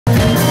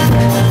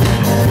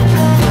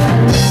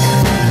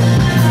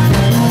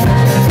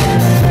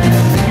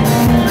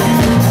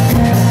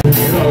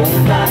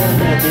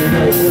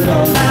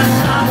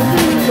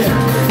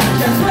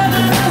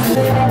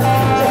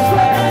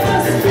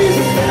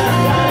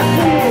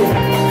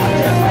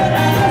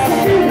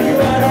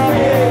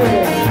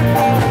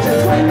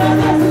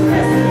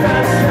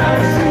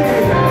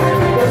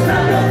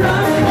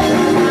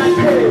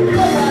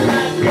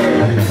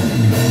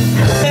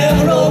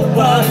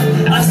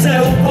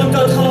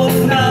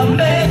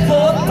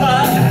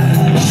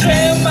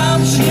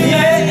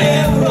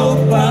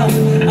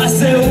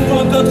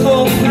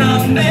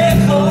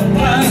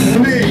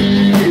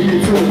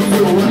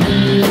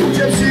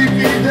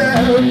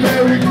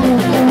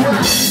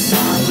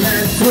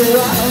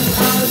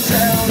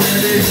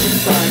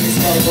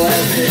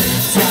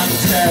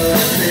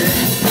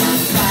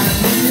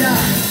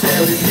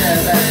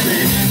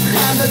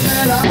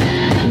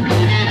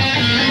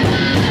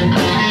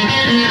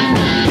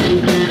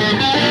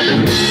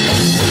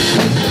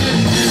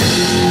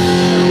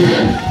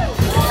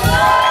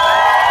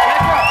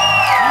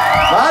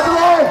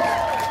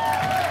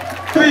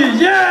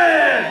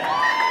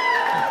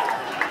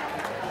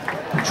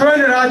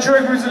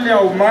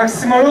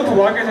მაქსიმალურად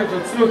ვაკეთებთ,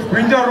 ვცდილობთ,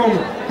 გვინდა რომ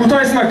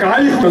ქუთაისმა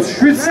გაიხდოს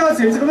 7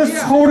 საათს ეწყდეს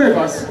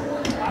ცხოვრებას.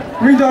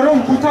 გვინდა რომ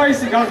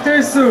ქუთაისი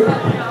გახდეს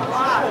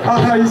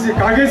ახლა ისე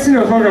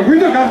გაგეცინოთ, მაგრამ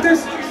გვინდა გახდეს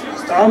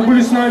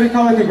სტამბულისნაირი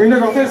ქალაქი, გვინდა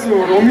გახდეს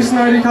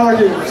რომისნაირი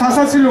ქალაქი,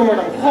 სასაცილო,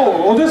 მაგრამ ხო,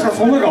 ოდესღაც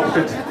უნდა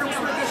გავხდეთ.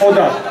 ხო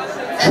და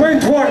ჩვენ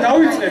თუ არ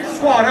დავიწყებთ,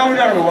 სხვა არავინ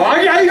არ მოვა.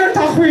 აიგარ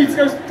თახვი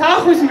იწყებს,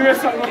 თახვის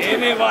მივესალმოთ.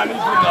 ერევანი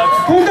თუნდაც.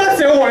 თუნდაც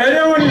ეო,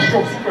 ერევანი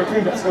ჯობს უკვე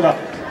თუნდაც, ხო და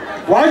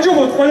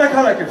ვაჯობოთ ყველა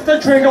ქალაქებს და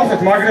ჩვენ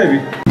გავხდეთ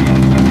მაგრები.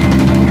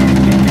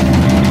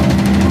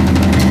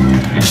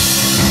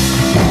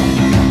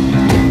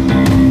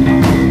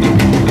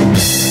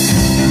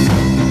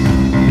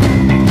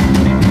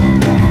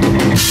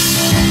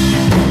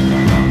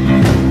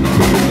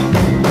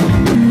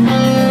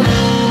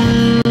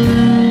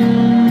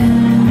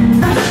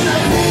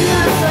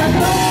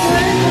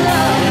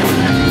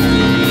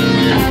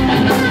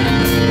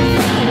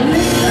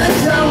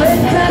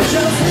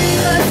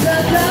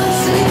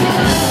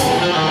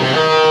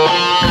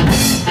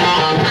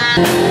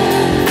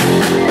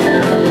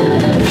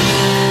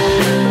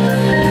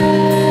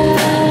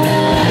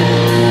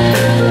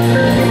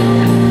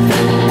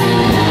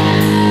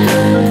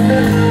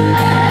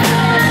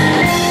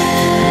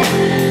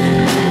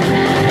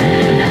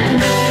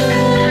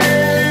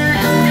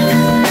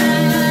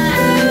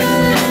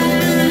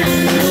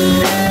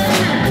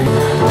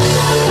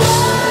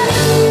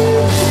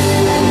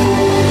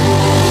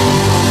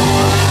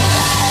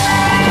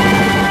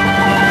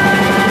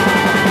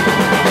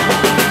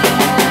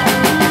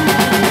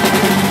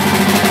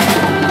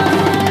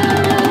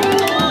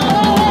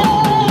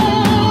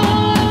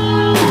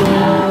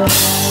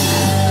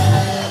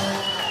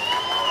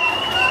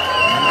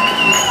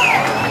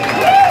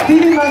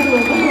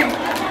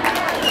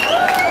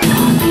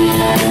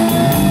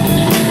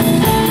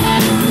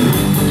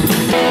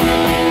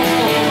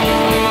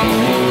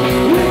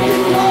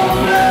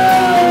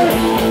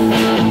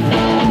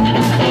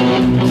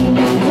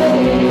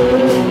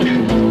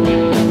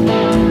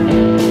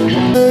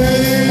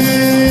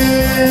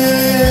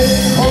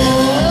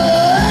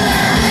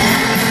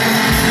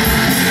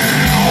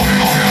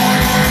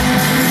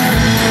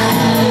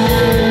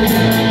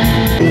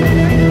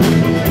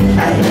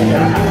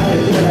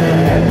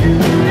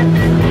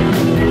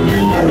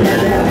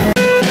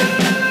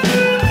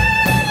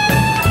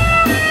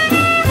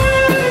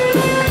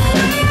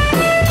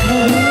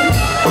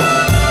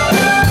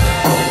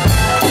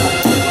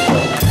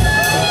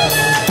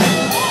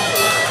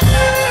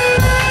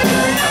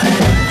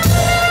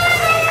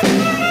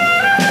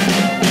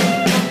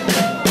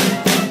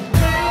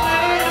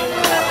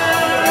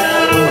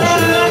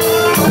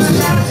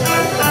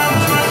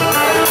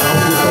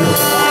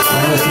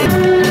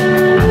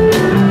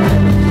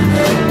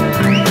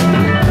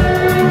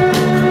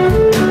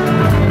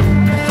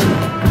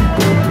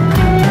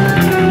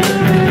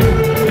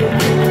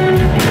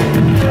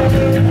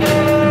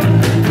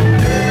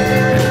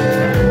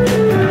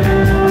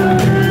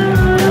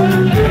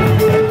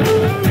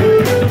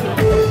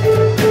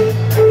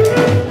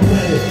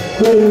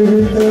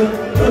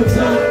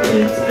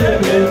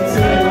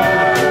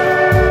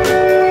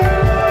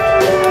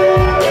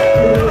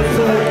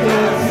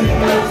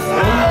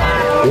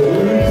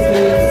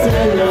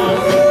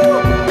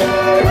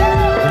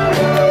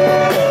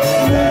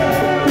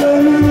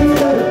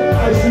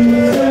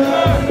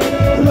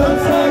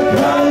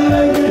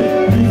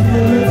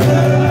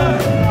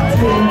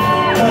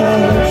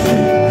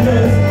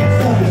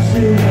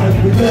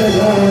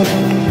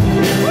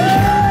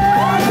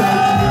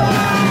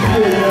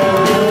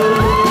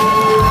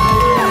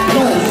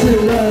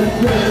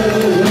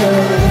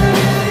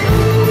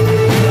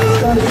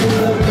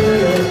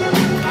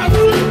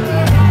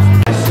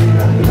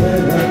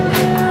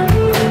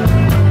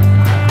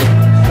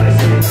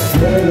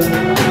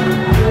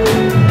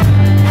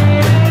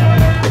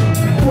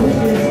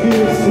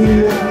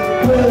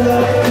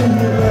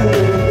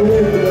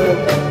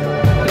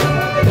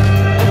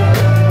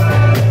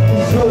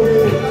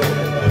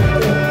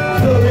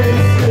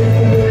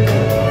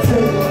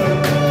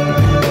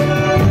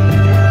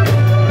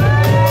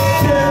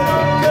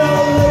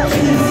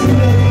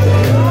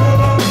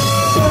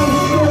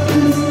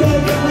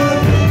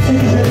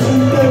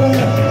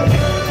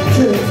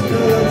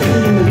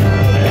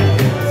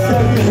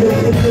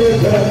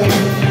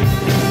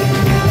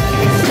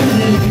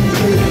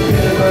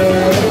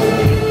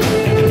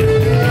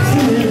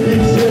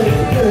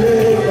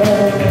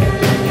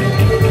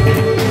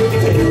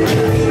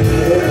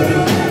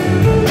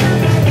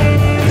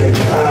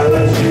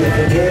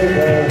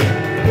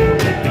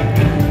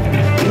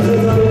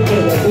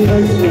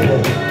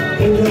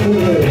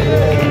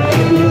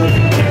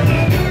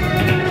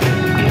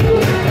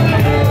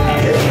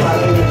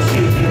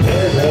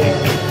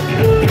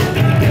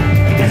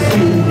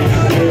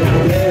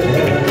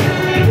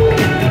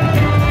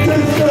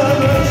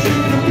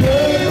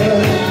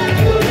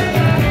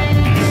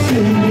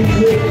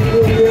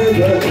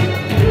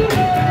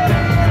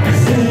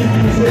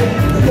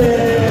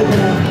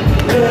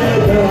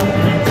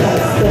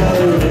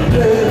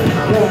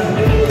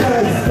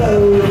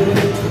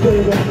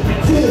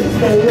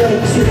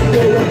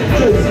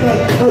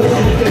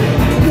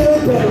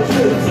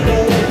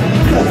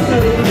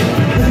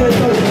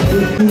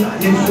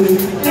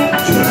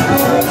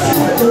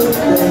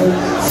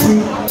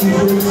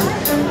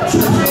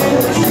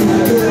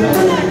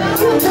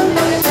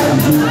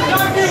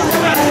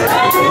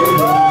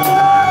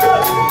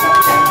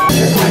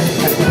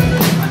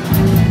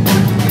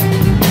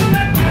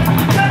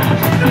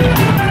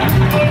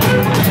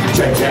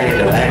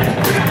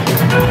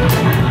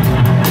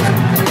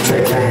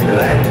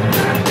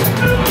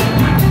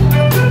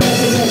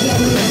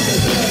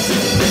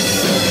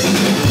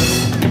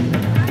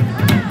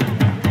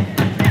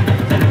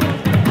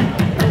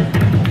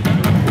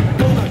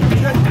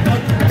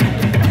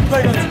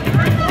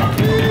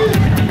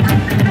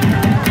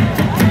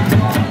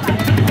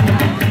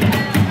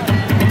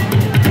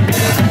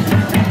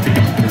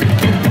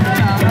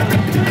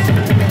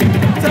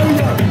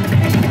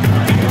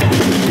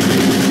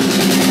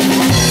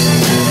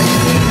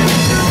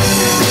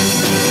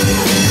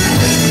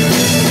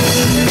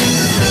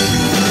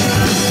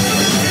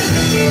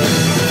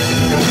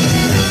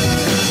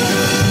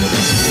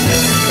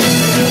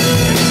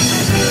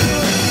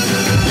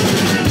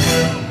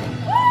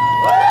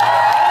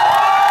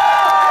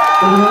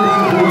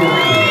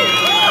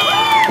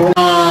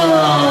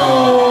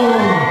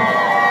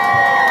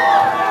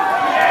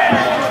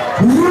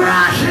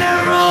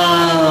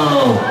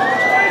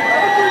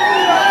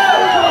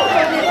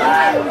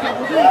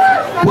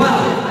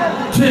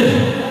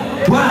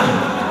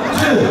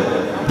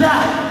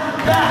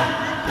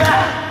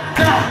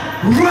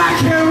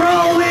 Rock and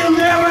roll will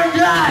never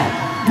die.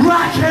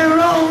 Rock and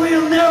roll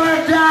will never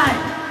die.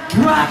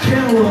 Rock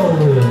and roll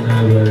will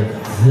never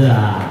die.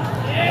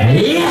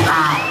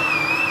 Yeah.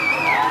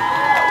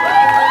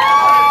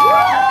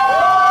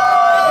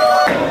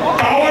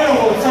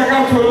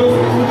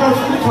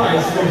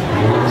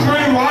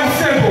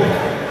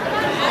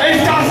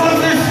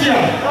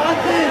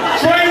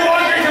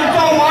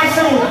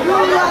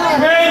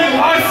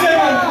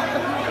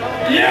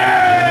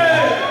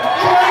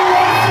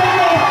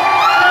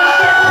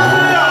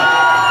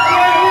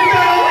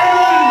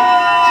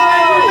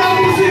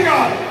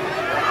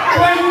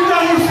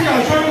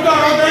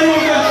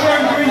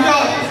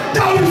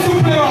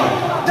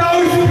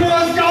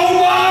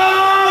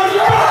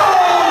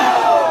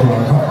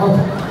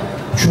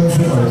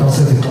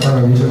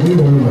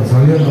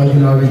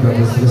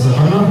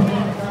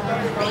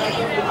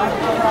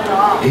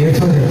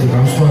 ერთადერთი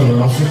განსხვავება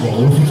რაც იყო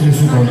 20 წლის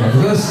უკან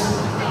დღეს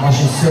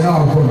მაშინ სცენა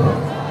არ ქონდა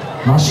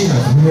მაშინა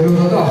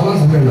ძმელოდა და ახლა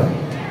ძმელა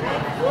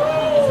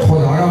ხო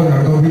და არავინ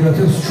არ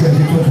გავბილათებს ჩვენ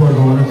თვითონ თუ არ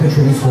გავანათეთ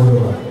ჩვენი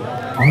ცხოვრება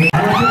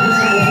ამიტომ